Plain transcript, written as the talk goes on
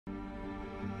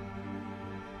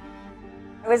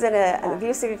I was in an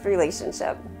abusive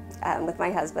relationship with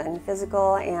my husband,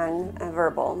 physical and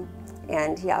verbal,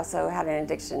 and he also had an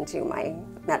addiction to my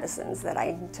medicines that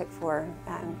I took for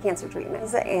cancer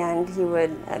treatments, and he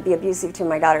would be abusive to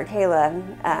my daughter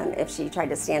Kayla if she tried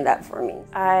to stand up for me.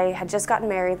 I had just gotten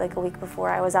married like a week before.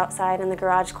 I was outside in the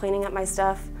garage cleaning up my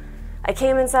stuff. I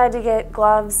came inside to get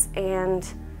gloves and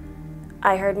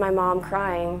I heard my mom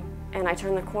crying, and I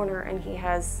turned the corner and he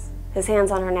has his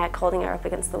hands on her neck holding her up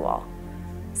against the wall,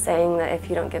 saying that if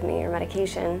you don't give me your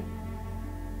medication,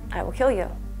 I will kill you.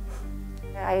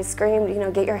 I screamed, you know,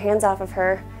 get your hands off of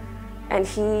her, and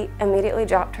he immediately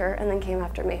dropped her and then came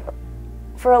after me.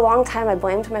 For a long time I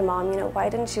blamed my mom, you know, why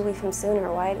didn't you leave him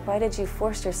sooner? Why did you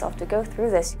force yourself to go through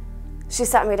this? She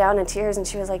sat me down in tears and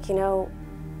she was like, you know,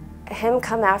 him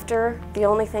come after the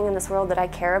only thing in this world that I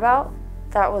care about,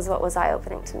 that was what was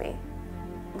eye-opening to me.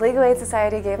 Legal Aid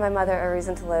Society gave my mother a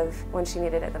reason to live when she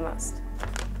needed it the most.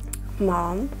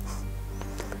 Mom,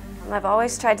 I've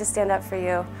always tried to stand up for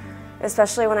you,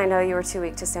 especially when I know you were too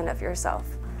weak to stand up for yourself.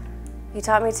 You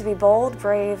taught me to be bold,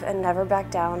 brave, and never back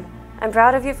down. I'm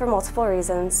proud of you for multiple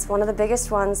reasons. One of the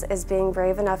biggest ones is being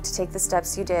brave enough to take the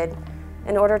steps you did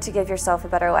in order to give yourself a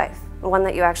better life, one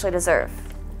that you actually deserve.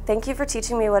 Thank you for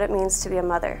teaching me what it means to be a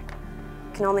mother.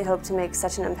 I can only hope to make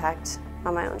such an impact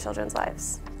on my own children's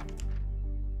lives.